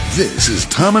This is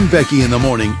Tom and Becky in the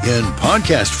morning in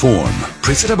podcast form.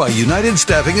 Presented by United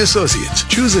Staffing Associates.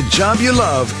 Choose a job you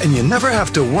love and you never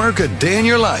have to work a day in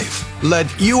your life.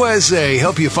 Let USA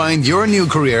help you find your new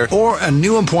career or a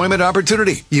new employment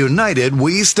opportunity. United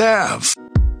We Staff.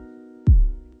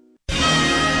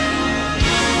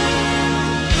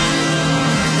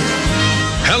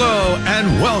 Hello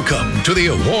and welcome to the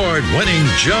award-winning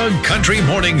Jug Country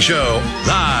Morning Show,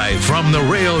 live from the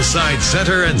Railside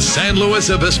Center in San Luis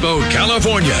Obispo,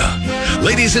 California.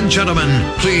 Ladies and gentlemen,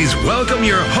 please welcome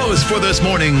your hosts for this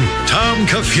morning, Tom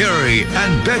Kafuri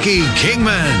and Becky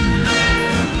Kingman.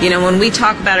 You know, when we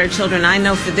talk about our children, I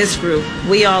know for this group,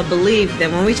 we all believe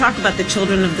that when we talk about the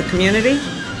children of the community,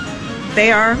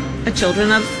 they are the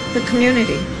children of the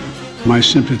community. My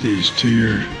sympathies to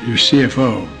your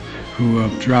CFO, who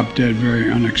dropped dead very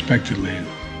unexpectedly.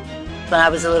 When I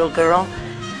was a little girl,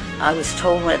 I was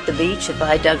told at the beach if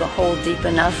I dug a hole deep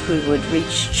enough, we would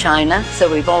reach China.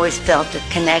 So we've always felt a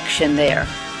connection there.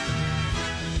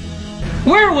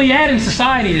 Where are we at in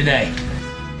society today?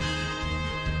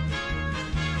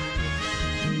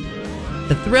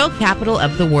 The thrill capital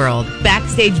of the world.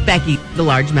 Backstage Becky, the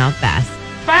largemouth bass.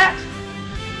 Fat!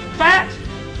 Fat!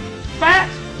 Fat!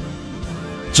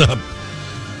 What's up?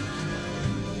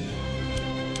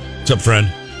 What's up,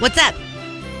 friend? What's up?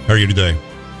 How are you today?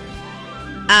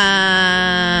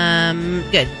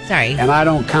 Good. Sorry. And I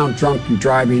don't count drunken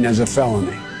driving as a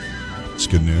felony. It's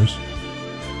good news.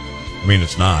 I mean,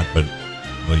 it's not, but,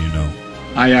 well, you know.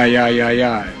 Aye.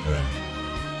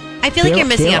 I feel like you're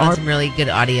missing out on some really good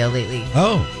audio lately.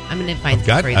 Oh. I'm going to find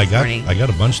some for you this morning. I got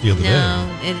a bunch the other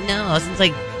day. No, since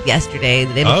like yesterday,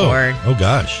 the day before. Oh,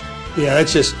 gosh. Yeah,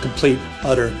 that's just complete,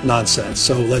 utter nonsense.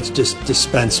 So let's just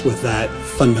dispense with that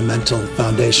fundamental,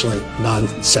 foundationally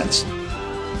nonsense.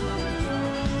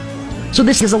 So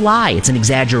this is a lie. It's an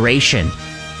exaggeration.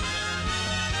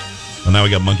 Well, now we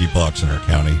got monkeypox in our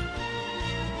county.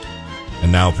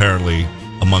 And now apparently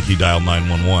a monkey dialed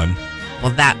 911.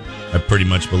 Well, that... I pretty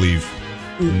much believe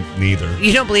neither.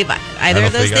 You don't believe either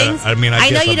of those things? I mean, I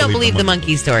know you don't believe the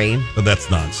monkey story. But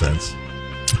that's nonsense.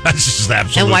 That's just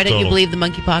absolute. And why don't total. you believe the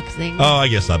monkeypox thing? Oh, I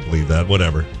guess I believe that.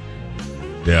 Whatever.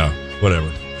 Yeah, whatever.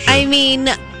 Sure. I mean,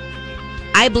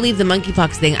 I believe the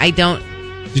monkeypox thing. I don't.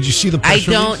 Did you see the press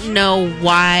release? don't know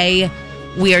why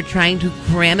we are trying to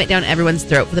cram it down everyone's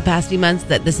throat for the past few months.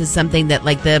 That this is something that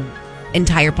like the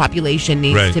entire population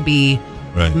needs to be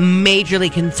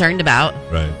majorly concerned about.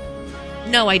 Right.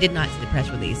 No, I did not see the press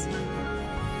release.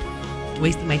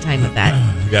 Wasting my time with that.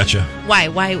 Gotcha. Why?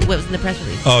 What was in the press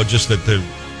release? Oh, just that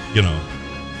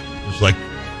it's like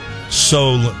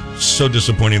so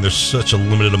disappointing. There's such a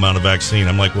limited amount of vaccine.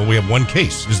 I'm like, well, we have one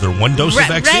case. Is there one dose of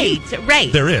vaccine?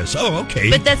 Right. There is. Oh, okay.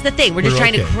 But that's the thing. We're just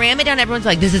trying to cram it down. Everyone's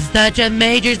like, this is such a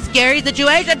major, scary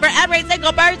situation for every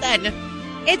single person.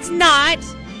 It's not.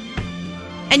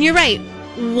 And you're right.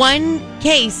 One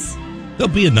case.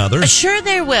 There'll be another. Sure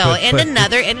there will. And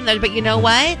another. But you know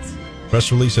what?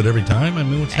 Press release it every time? I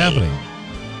mean, what's happening?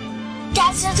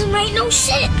 That doesn't make no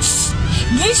sense.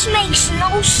 This makes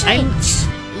no sense.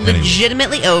 I'm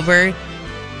legitimately over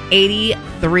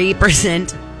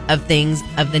 83% of things,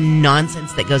 of the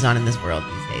nonsense that goes on in this world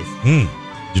these days.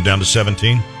 You're down to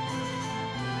 17?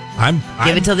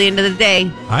 Give it till the end of the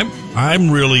day. I'm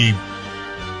really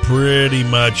pretty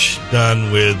much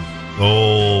done with the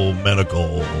whole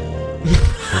medical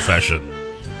profession.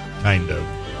 Kind of.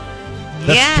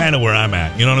 That's kind of where I'm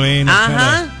at. You know what I mean?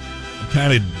 I'm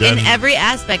kind of done. In every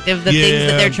aspect of the things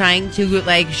that they're trying to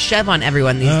like shove on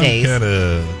everyone these days.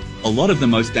 A lot of the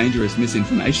most dangerous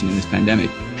misinformation in this pandemic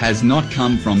has not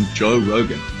come from Joe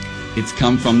Rogan. It's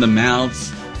come from the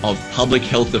mouths of public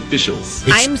health officials.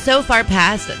 I'm so far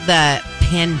past the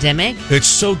pandemic. It's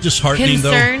so disheartening,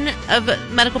 concern of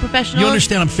medical professionals. You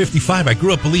understand, I'm 55. I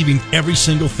grew up believing every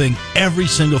single thing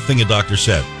a doctor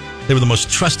said. They were the most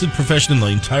trusted profession in the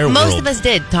entire world. Most of us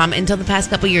did, Tom. Until the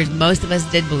past couple of years, most of us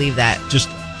did believe that.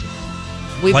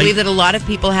 We believe that a lot of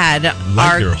people had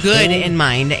our good in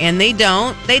mind, and they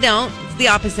don't. They don't. It's the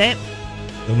opposite.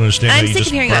 I don't understand how you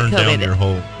just burn down your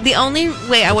whole The only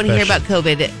way I want to hear about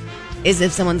COVID is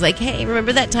if someone's like, hey,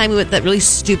 remember that time we went that really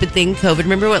stupid thing, COVID?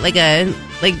 Remember what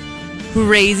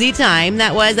crazy time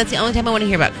that was? That's the only time I want to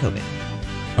hear about COVID.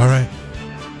 All right.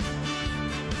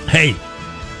 Hey,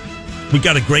 we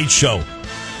got a great show.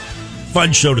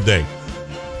 Fun show today.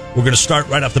 We're going to start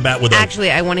right off the bat with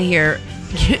Actually, I want to hear...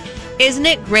 Isn't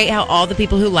it great how all the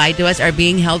people who lied to us are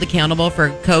being held accountable for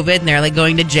COVID and they're like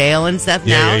going to jail and stuff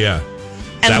now? Yeah.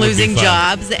 And That would be losing fun.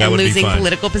 jobs That and would be losing fun.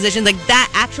 political positions. Like that,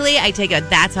 actually, I take it.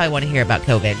 That's how I want to hear about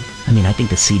COVID. I mean, I think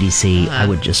the CDC, I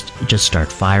would just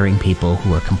start firing people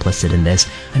who are complicit in this.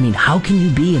 I mean, how can you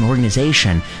be an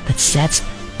organization that sets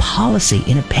policy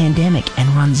in a pandemic and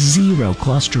runs zero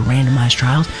cluster randomized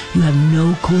trials? You have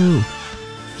no clue.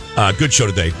 Good show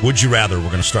today. Would you rather? We're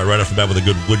going to start right off the bat with a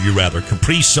good would you rather.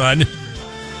 Capri Sun,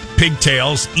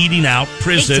 pigtails, eating out,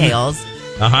 prison. Pigtails.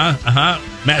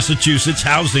 Massachusetts,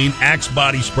 housing, Axe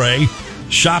body spray,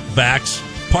 shop vax,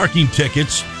 parking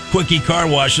tickets, quickie car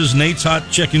washes, Nate's Hot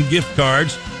Chicken gift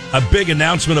cards, a big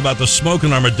announcement about the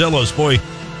smoking armadillos. Boy,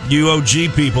 you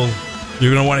OG people,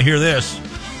 you're going to want to hear this.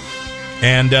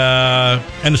 And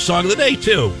the song of the day,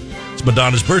 too. It's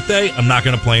Madonna's birthday. I'm not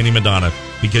going to play any Madonna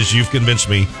because you've convinced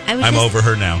me I'm over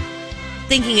her now.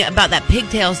 Thinking about that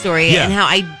pigtail story and how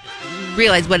I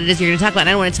realized what it is you're going to talk about. And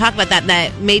I don't want to talk about that. And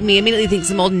that made me immediately think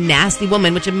some old nasty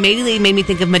woman, which immediately made me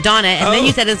think of Madonna. And then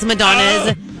you said it's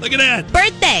Madonna's look at that.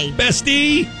 birthday.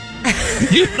 Bestie.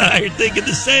 You and I are thinking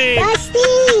the same.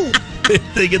 Bestie!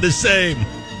 Thinking the same.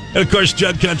 And of course,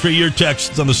 Jug Country, your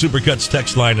texts on the Supercuts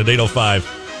text line at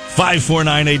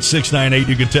 805-549-8698.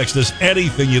 You can text us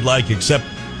anything you'd like except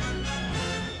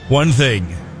one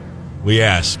thing we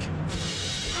ask.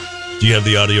 Do you have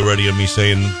the audio ready of me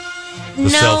saying the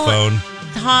cell phone?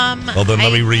 Tom. Well, then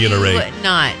let me reiterate.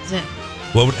 Not.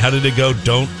 Well, how did it go?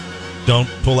 Don't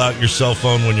pull out your cell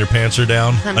phone when your pants are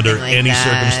down under like any that.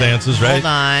 circumstances, right? Hold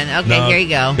on. Okay, here you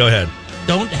go. Go ahead.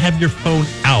 Don't have your phone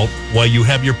out while you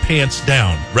have your pants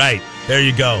down. Right. There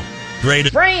you go. Great.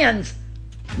 Friends,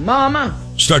 Mama.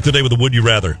 Start today with a would you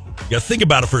rather. You got to think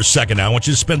about it for a second now. I want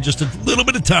you to spend just a little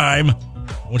bit of time.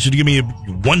 I want you to give me a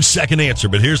 1 second answer,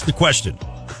 but here's the question.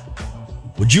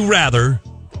 Would you rather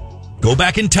go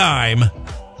back in time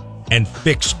and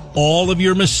fix all of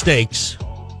your mistakes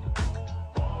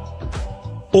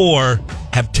or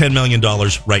have $10 million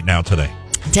right now today?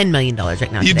 $10 million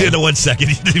right now. You today. did it 1 second.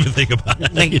 You didn't even think about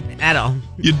it. Like, at all.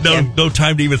 You no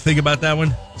time to even think about that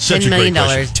one? Such $10 a million. great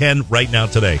question. 10 right now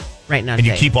today. Right now and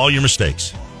today. you keep all your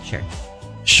mistakes. Sure.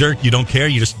 Sure, you don't care?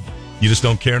 You just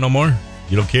don't care no more?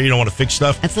 You don't care? You don't want to fix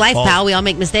stuff? That's life, pal. We all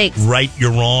make mistakes. Right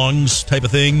your wrongs type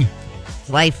of thing? It's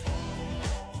life.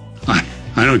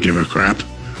 I don't give a crap.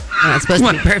 We're not supposed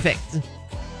to be perfect.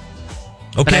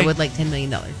 Okay. But I would like $10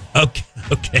 million.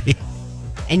 Okay.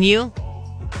 And you?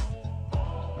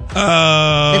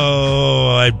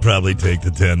 Oh, I'd probably take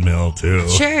the 10 mil too.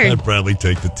 Sure. I'd probably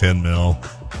take the 10 mil.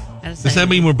 Does that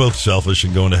mean we're both selfish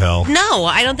and going to hell? No,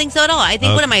 I don't think so at all. I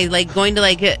think, what am I, like, going to,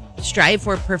 like, strive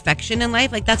for perfection in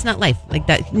life? Like, that's not life. Like,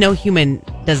 that, no human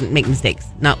doesn't make mistakes.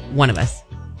 Not one of us.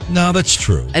 No, that's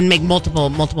true. And make multiple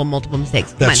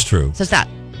mistakes. Come That's on. true. So stop.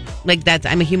 Like,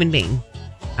 I'm a human being.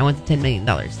 I want the $10 million.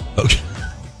 Okay.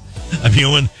 I'm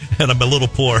human and I'm a little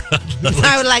poor.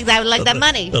 I would like that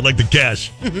money. I'd like the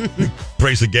cash.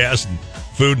 Price of gas and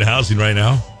food and housing right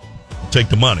now. I'll take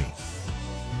the money.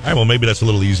 All right, well, maybe that's a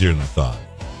little easier than I thought.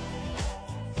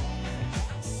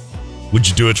 Would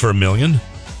you do it for $1 million?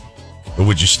 Or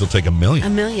would you still take $1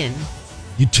 million? $1 million.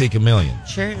 You'd take $1 million.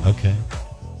 Sure. Okay.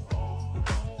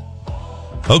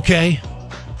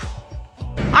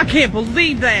 I can't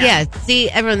believe that. Yeah, see,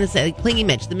 everyone that's like, Clingy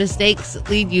Mitch, the mistakes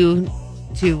lead you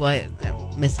to I'm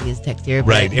missing his text here.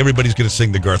 Right. Everybody's going to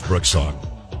sing the Garth Brooks song.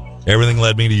 Everything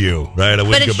led me to you, right? I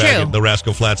wouldn't go back in the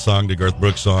Rascal Flatts song to Garth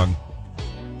Brooks song.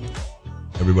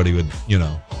 Everybody would,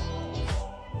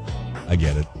 I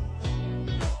get it.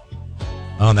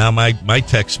 Oh, now my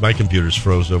computer's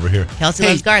froze over here. Kelsey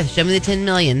loves Garth. Show me the $10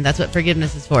 million. That's what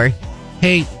forgiveness is for.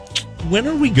 Hey, when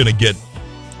are we going to get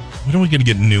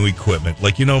new equipment?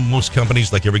 Like, most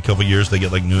companies, like every couple of years, they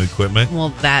get like new equipment. Well,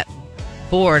 that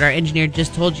board our engineer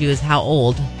just told you is how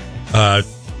old?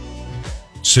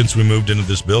 Since we moved into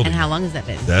this building. And how long has that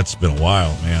been? That's been a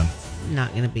while, man. Not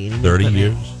going to be any 30 equipment.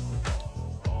 years.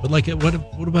 But like, what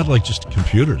about like just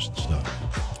computers and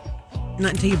stuff?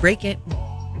 Not until you break it.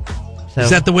 So. Is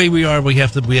that the way we are? We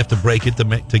have to break it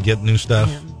to get new stuff.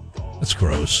 Yeah. That's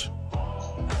gross.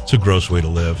 It's a gross way to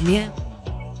live. Yeah.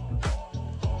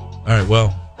 All right.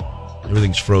 Well,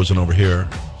 everything's frozen over here.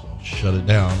 So shut it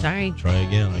down. Sorry. Try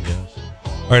again, I guess.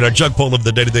 All right. Our jug poll of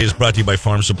the day today is brought to you by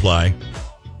Farm Supply.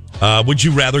 Would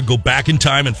you rather go back in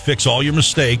time and fix all your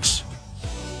mistakes,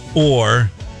 or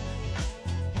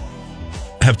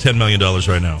have $10 million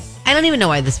right now? I don't even know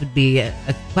why this would be a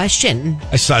question.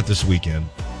 I saw it this weekend.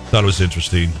 Thought it was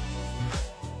interesting.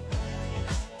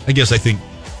 I guess I think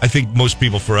most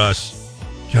people, for us,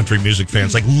 country music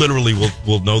fans, like literally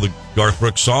will know the Garth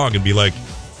Brooks song and be like,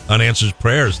 unanswered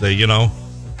prayers. They,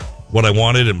 what I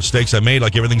wanted and mistakes I made,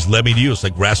 like everything's led me to you. It's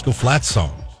like Rascal Flatts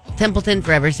songs. Templeton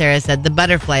Forever, Sarah said, the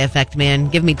butterfly effect, man.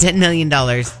 Give me $10 million.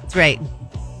 That's right.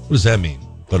 What does that mean,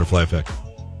 butterfly effect?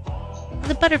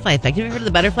 The butterfly effect. Have you ever heard of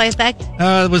the butterfly effect?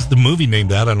 It was the movie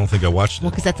named that. I don't think I watched it. Well,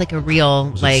 because that's like a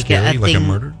real, was like, it scary, a thing. like a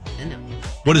murder? No.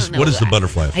 What is the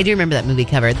butterfly effect? I do remember that movie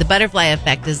cover. The butterfly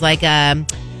effect is like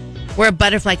where a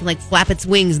butterfly can like flap its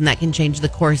wings, and that can change the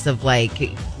course of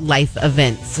like life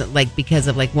events, like because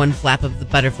of like one flap of the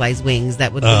butterfly's wings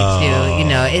that would lead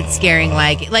to, it's scaring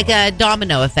like a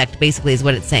domino effect, basically, is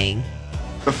what it's saying.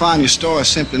 I find your story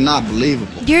simply not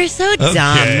believable. You're so dumb.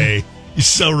 Okay. You're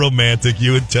so romantic.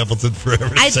 You and Templeton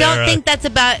Forever, I Sarah. don't think that's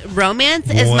about romance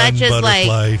as One much as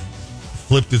butterfly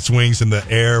flipped its wings in the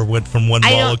air, went from one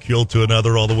molecule to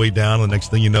another all the way down. The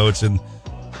next thing you know, it's in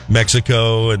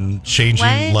Mexico and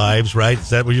changing lives, right? Is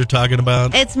that what you're talking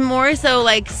about? It's more so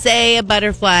like, say a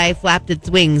butterfly flapped its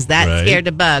wings. That scared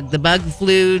a bug. The bug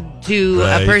flew to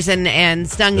a person and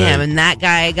stung him, and that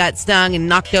guy got stung and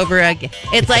knocked over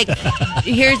It's like,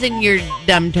 here's in your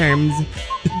dumb terms,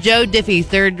 Joe Diffie,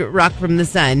 Third Rock from the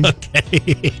Sun.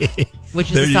 Okay. Which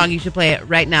is the song you should play it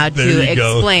right now to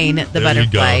explain the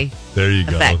butterfly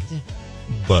effect.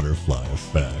 Butterfly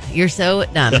effect. You're so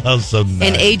dumb. That was so nice.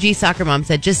 And AG Soccer Mom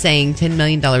said, just saying $10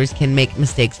 million can make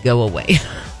mistakes go away.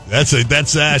 That's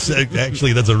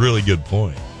actually a really good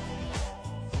point.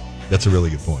 That's a really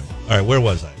good point. All right, where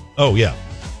was I? Oh, yeah.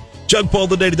 Jug Poll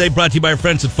today brought to you by our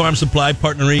friends at Farm Supply,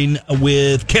 partnering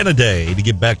with Canada to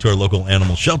give back to our local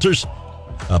animal shelters.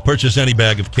 Purchase any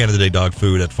bag of Canada Day dog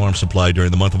food at Farm Supply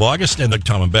during the month of August. And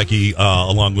Tom and Becky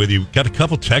along with you. Got a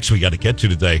couple texts we got to get to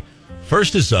today.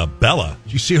 First is Bella.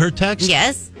 Did you see her text?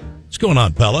 Yes. What's going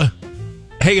on, Bella?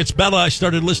 Hey, it's Bella. I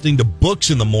started listening to books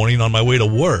in the morning on my way to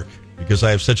work because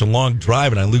I have such a long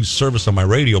drive and I lose service on my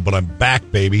radio, but I'm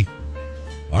back, baby.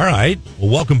 All right.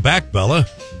 Well, welcome back, Bella.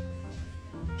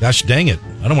 Gosh dang it.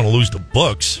 I don't want to lose the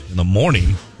books in the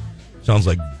morning. Sounds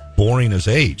like boring as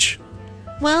H.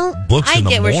 Well, books I in the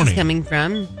get where morning. she's coming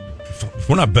from. If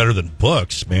we're not better than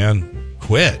books, man,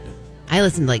 quit. I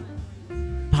listen to like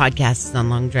podcasts on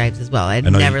long drives as well. I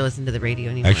never listen to the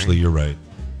radio anymore. Actually, you're right.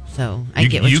 So I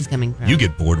get where she's coming from. You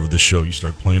get bored with the show. You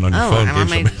start playing on your phone. I'm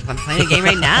playing a game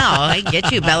right now. I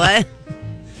get you, Bella.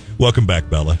 Welcome back,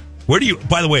 Bella. Where do you,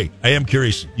 by the way, I am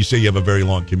curious. You say you have a very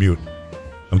long commute.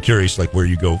 I'm curious, like, where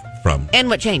you go from. And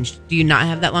what changed? Do you not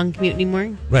have that long commute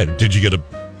anymore? Right. Did you get a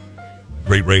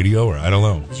great radio, or I don't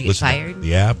know? Did you get fired?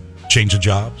 The app? Change a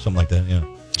job? Something like that, yeah.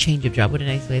 Change of job. What a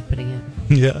nice way of putting it.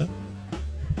 Yeah.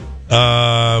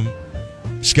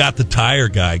 Scott the Tire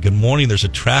Guy. Good morning. There's a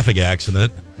traffic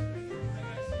accident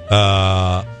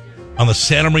on the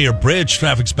Santa Maria Bridge.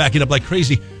 Traffic's backing up like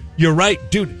crazy. You're right,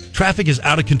 dude. Traffic is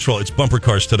out of control. It's bumper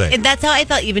cars today. And that's how I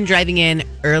felt even driving in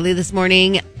early this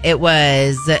morning. It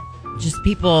was just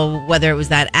people, whether it was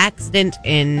that accident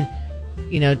in,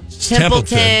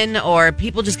 Templeton, or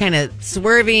people just kind of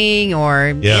swerving, or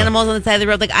animals on the side of the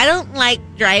road. Like, I don't like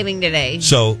driving today.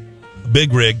 So,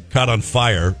 big rig caught on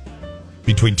fire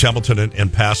between Templeton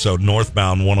and Paso,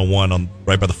 northbound 101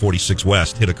 right by the 46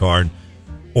 West. Hit a car and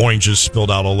oranges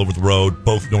spilled out all over the road.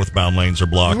 Both northbound lanes are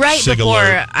blocked. Right before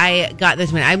I got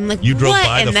this one, I'm like, you drove what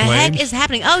by in the flames? heck is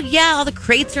happening? Oh, yeah, all the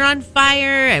crates are on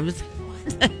fire. I was,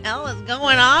 what the hell is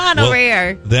going on over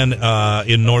here? Then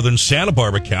in northern Santa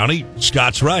Barbara County,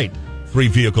 Scott's right.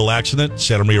 3-vehicle accident,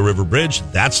 Santa Maria River Bridge.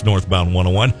 That's northbound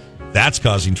 101. That's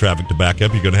causing traffic to back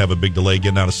up. You're going to have a big delay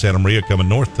getting out of Santa Maria coming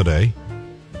north today.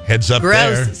 Heads up. Gross.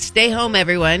 There. Stay home,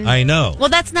 everyone. I know. Well,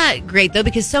 that's not great, though,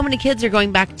 because so many kids are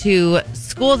going back to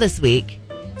school this week.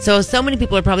 So many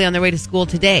people are probably on their way to school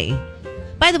today.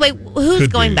 By the way, who's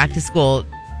going back to school?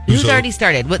 Who's already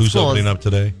started? What who's schools opening up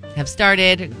today? Have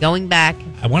started, going back.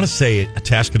 I want to say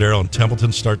Atascadero and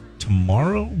Templeton start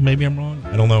tomorrow. Maybe I'm wrong.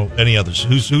 I don't know any others.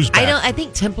 Who's back? I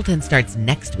think Templeton starts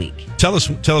next week. Tell us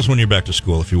when you're back to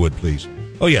school, if you would, please.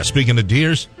 Oh, yeah. Speaking of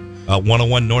deers,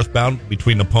 101 northbound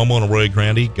between Napomo and Arroyo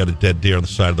Grande. Got a dead deer on the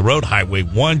side of the road. Highway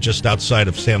 1 just outside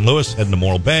of San Luis, heading to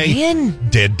Morro Bay. Man,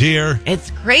 dead deer.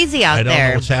 It's crazy out there. I don't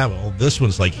know what's happening. Oh, this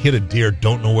one's like hit a deer.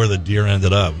 Don't know where the deer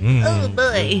ended up. Oh,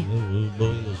 boy. Oh,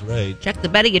 boy, that's right. Check the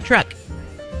bed of your truck.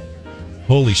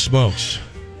 Holy smokes.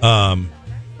 And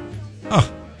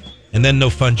then No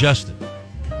Fun Justin.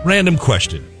 Random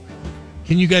question.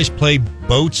 Can you guys play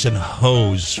Boats and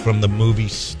Hoes from the movie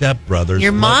Step Brothers?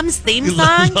 Your mom's theme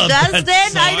song, Justin?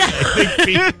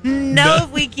 I don't know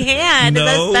if we can. No.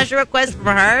 Is that a special request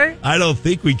for her? I don't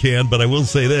think we can, but I will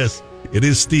say this. It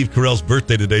is Steve Carell's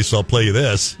birthday today, so I'll play you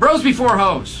this. Bros before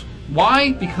hoes.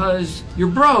 Why? Because your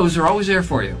bros are always there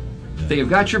for you. They have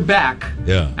got your back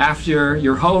after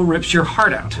your hoe rips your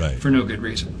heart out for no good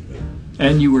reason.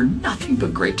 And you were nothing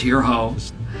but great to your hoe.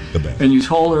 And you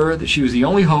told her that she was the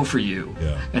only hoe for you,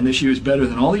 and that she was better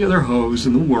than all the other hoes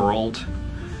in the world.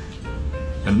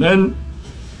 And then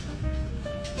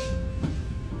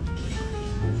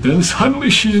suddenly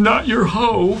she's not your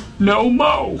hoe no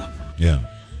mo. Yeah.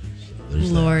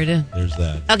 Lord. There's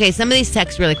that. Okay, some of these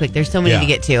texts really quick. There's so many to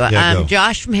get to. Go.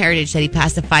 Josh from Heritage said he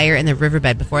passed a fire in the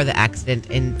riverbed before the accident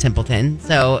in Templeton.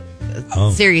 So,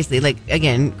 seriously, like,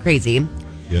 again, crazy.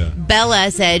 Yeah. Bella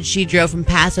said she drove from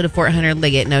Paso to Fort Hunter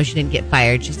Liggett. No, she didn't get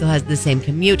fired. She still has the same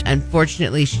commute.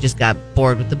 Unfortunately, she just got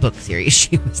bored with the book series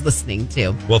she was listening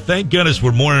to. Well, thank goodness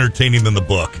we're more entertaining than the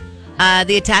book.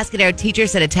 The Atascadero teacher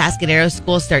said Atascadero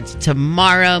school starts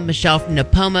tomorrow. Michelle from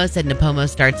Napomo said Napomo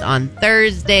starts on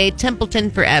Thursday. Templeton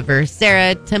forever.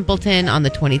 Sarah, Templeton on the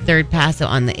 23rd. Paso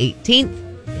on the 18th.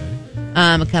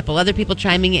 A couple other people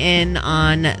chiming in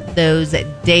on those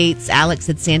dates. Alex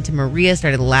said Santa Maria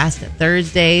started last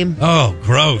Thursday. Oh,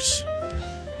 gross.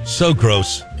 So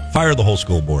gross. Fire the whole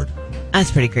school board. That's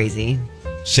pretty crazy.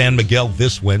 San Miguel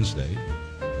this Wednesday.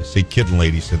 I see Kid and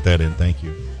Lady sent that in. Thank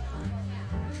you.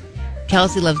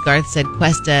 Kelsey Loves Garth said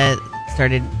Cuesta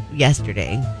started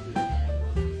yesterday.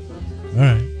 All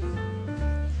right.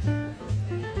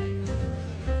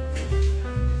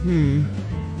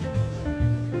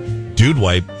 Dude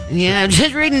Wipe. Yeah, I'm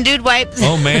just reading Dude Wipes.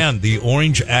 Oh, man. The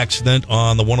orange accident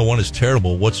on the 101 is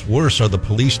terrible. What's worse are the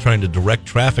police trying to direct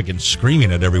traffic and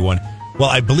screaming at everyone. Well,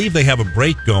 I believe they have a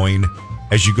break going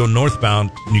as you go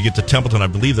northbound and you get to Templeton. I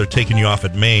believe they're taking you off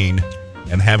at Main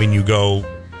and having you go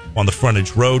on the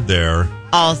frontage road there.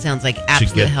 All sounds like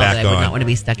absolute hell that I would not want to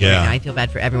be stuck in right now. I feel bad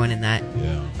for everyone in that.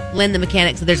 Yeah. Lynn, the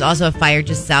mechanic, so there's also a fire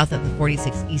just south of the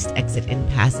 46 East exit in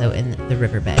Paso in the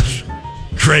riverbed.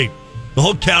 Great. The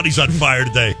whole county's on fire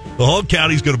today. The whole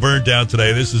county's going to burn down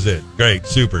today. This is it. Great.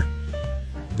 Super.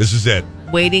 This is it.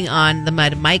 Waiting on the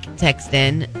mud. Mike texted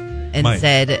in and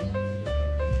said,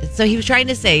 so he was trying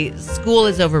to say school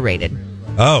is overrated.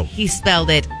 Oh. He spelled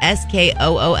it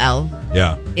SKOOL.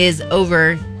 Yeah. Is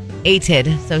overrated.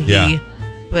 So he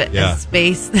put a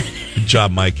space. Good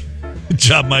job, Mike. Good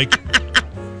job, Mike.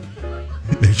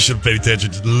 They should have paid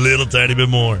attention just a little tiny bit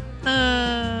more.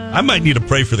 I might need to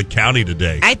pray for the county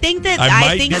today. I think that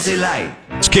I think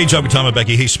it's K-Job with Tom and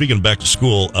Becky. Hey, speaking of back to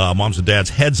school, moms and dads,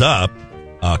 heads up.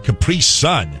 Capri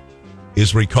Sun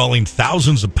is recalling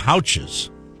thousands of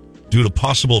pouches due to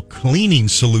possible cleaning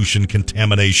solution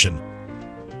contamination.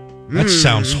 That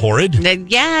sounds horrid.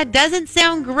 Yeah, it doesn't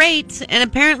sound great. And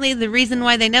apparently the reason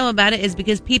why they know about it is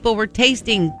because people were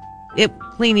tasting it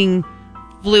cleaning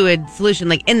fluid solution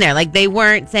like in there. Like they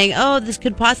weren't saying, oh, this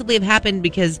could possibly have happened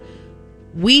because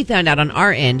we found out on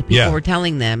our end. People were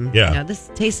telling them, you know,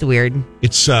 this tastes weird.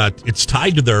 It's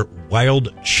tied to their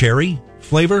wild cherry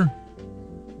flavor,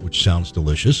 which sounds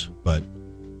delicious, but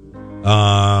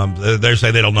they're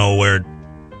saying they don't know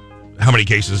how many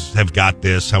cases have got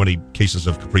this, how many cases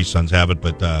of Capri Suns have it,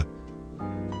 but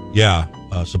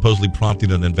supposedly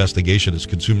prompting an investigation as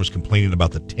consumers complaining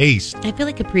about the taste. I feel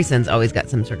like Capri Suns always got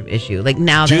some sort of issue. Like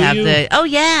now they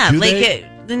have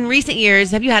in recent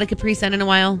years, have you had a Capri Sun in a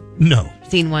while? No.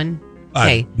 Seen one?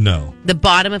 Okay. No. The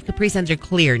bottom of Capri Suns are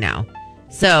clear now.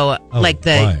 So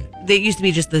they used to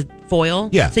be just the foil.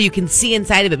 Yeah. So you can see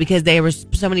inside of it because there was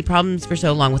so many problems for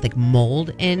so long with like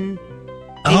mold in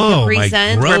Capri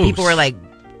Suns where people were like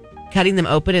cutting them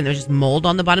open and there's just mold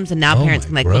on the bottom. So now parents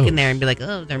can like look in there and be like,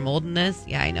 oh, they're mold in this?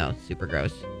 Yeah, I know. Super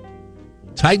gross.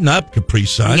 Tighten up, Capri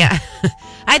Sun. Yeah.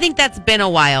 I think that's been a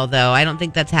while though. I don't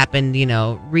think that's happened,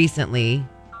 recently.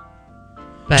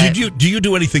 But do you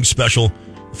do anything special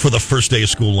for the first day of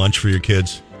school lunch for your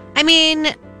kids? I mean,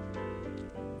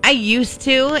 I used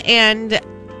to, and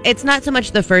it's not so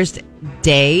much the first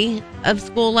day of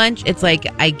school lunch. It's like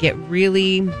I get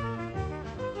really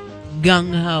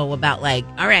gung-ho about like,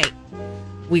 all right,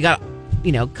 we got,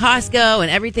 Costco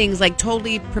and everything's like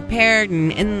totally prepared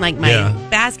and in like my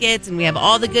baskets and we have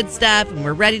all the good stuff and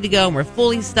we're ready to go and we're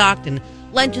fully stocked and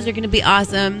lunches are going to be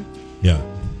awesome. Yeah.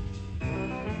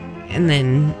 And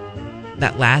then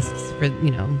that lasts for,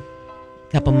 a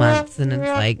couple months and it's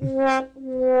like, I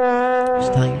was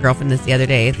telling your girlfriend this the other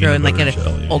day, throwing like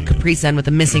an old Capri Sun with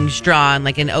a missing straw and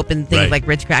like an open thing of like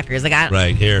Ritz crackers. Like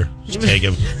right here, just take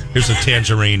him. Here's a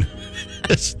tangerine.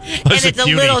 And it's a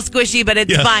little squishy, but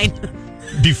it's fine.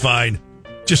 Be fine.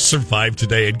 Just survive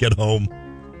today and get home.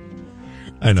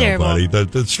 I know, Terrible. buddy.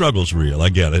 The struggle's real. I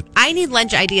get it. I need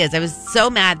lunch ideas. I was so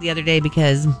mad the other day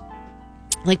because,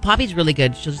 like, Poppy's really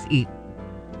good. She'll just eat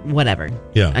whatever.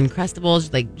 Yeah.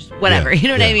 Uncrustables, like, just whatever. You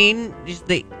know what I mean? Just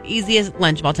the easiest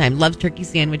lunch of all time. Loves turkey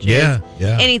sandwiches. Yeah.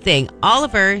 Anything.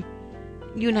 Oliver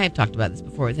you and I have talked about this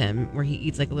before with him, where he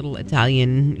eats like a little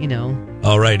Italian,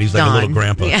 Oh, right. He's like Don. a little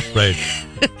grandpa. Yeah. Right.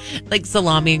 like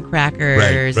salami and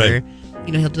crackers, Right. or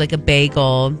he'll do like a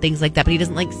bagel and things like that. But he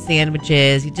doesn't like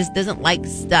sandwiches. He just doesn't like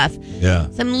stuff. Yeah.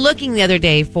 So I'm looking the other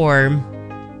day for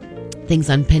things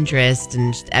on Pinterest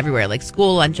and just everywhere, like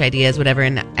school lunch ideas, whatever.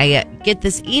 And I get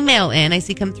this email in, I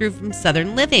see come through from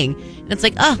Southern Living. And it's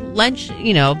like, lunch,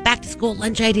 back to school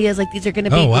lunch ideas. Like, these are going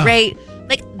to be great.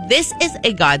 Like, this is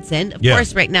a godsend. Of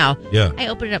course, right now. Yeah. I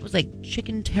opened it up, it was like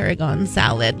chicken tarragon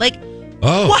salad. Like,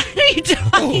 Oh. what are you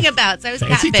talking about? So I was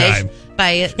Fancy catfished time.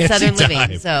 by Fancy Southern Living.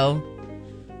 time. So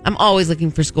I'm always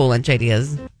looking for school lunch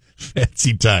ideas.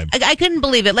 Fancy time. I couldn't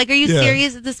believe it. Like, are you Yeah.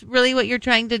 serious? Is this really what you're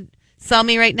trying to sell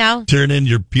me right now? Turn in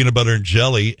your peanut butter and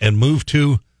jelly and move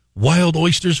to wild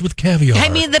oysters with caviar. I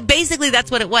mean, basically that's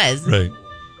what it was. Right.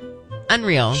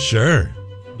 Unreal. Sure.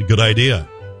 A good idea.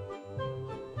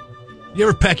 You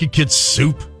ever pack your kids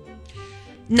soup?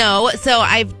 No, so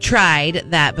I've tried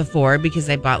that before because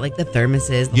I bought like the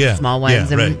thermoses, the small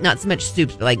ones, and not so much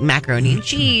soups, but like macaroni and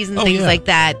cheese and things like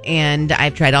that. And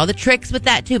I've tried all the tricks with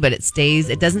that too, but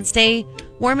it doesn't stay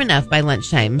warm enough by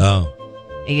lunchtime. Oh.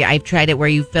 Yeah, I've tried it where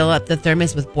you fill up the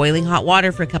thermos with boiling hot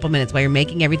water for a couple minutes while you're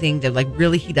making everything to like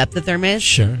really heat up the thermos.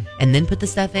 Sure. And then put the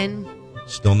stuff in.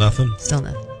 Still nothing? Still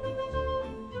nothing.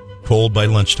 Cold by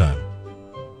lunchtime.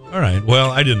 All right. Well,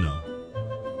 I didn't know.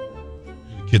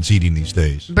 Kids eating these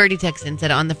days. Birdie texted and said,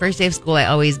 on the first day of school, I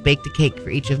always baked a cake for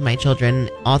each of my children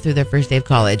all through their first day of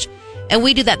college. And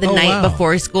we do that the night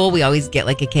before school. We always get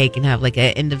like a cake and have like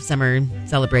an end of summer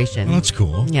celebration. Well, that's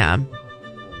cool. Yeah.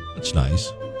 That's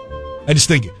nice. I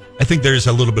think there's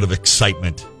a little bit of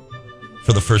excitement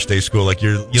for the first day of school. Like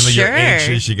you're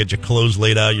anxious, you get your clothes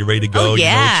laid out, you're ready to go. Oh, yeah.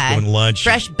 You know it's going lunch.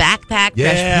 Fresh backpack,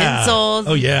 fresh pencils.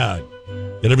 Oh, yeah.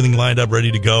 Get everything lined up,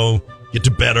 ready to go. Get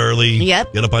to bed early.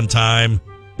 Yep. Get up on time.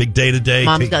 Big day today.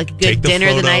 Mom's got like a good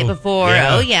dinner the night before.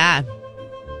 Yeah. Oh, yeah.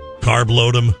 Carb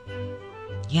load them.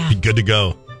 Yeah. Be good to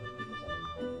go.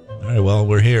 All right, well,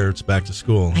 we're here. It's back to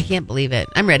school. I can't believe it.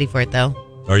 I'm ready for it, though.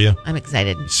 Are you? I'm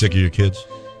excited. You sick of your kids?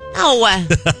 No. I'm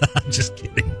just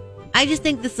kidding. I just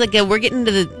think this we're getting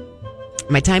to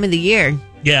my time of the year.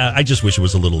 Yeah, I just wish it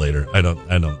was a little later. I don't.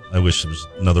 I wish it was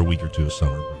another week or two of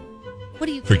summer. What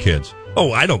do you for kids?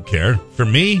 Oh, I don't care. For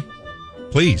me,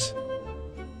 please.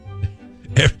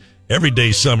 Every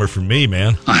day's summer for me,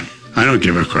 man. I don't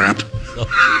give a crap.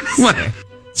 What?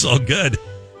 It's all good.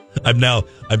 I've now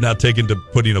taken to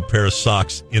putting a pair of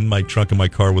socks in my trunk of my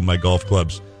car with my golf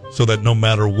clubs, so that no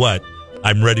matter what,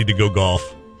 I'm ready to go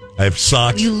golf. I have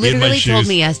socks You in my literally shoes. told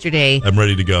me yesterday I'm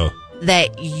ready to go.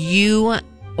 that you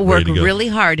work really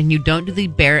hard and you don't do the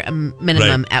bare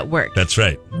minimum at work. That's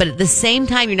right. But at the same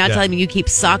time, you're not telling me you keep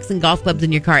socks and golf clubs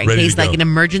in your car in Ready case to go. like an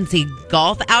emergency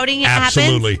golf outing happens?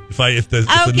 Absolutely. If the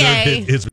nerve hits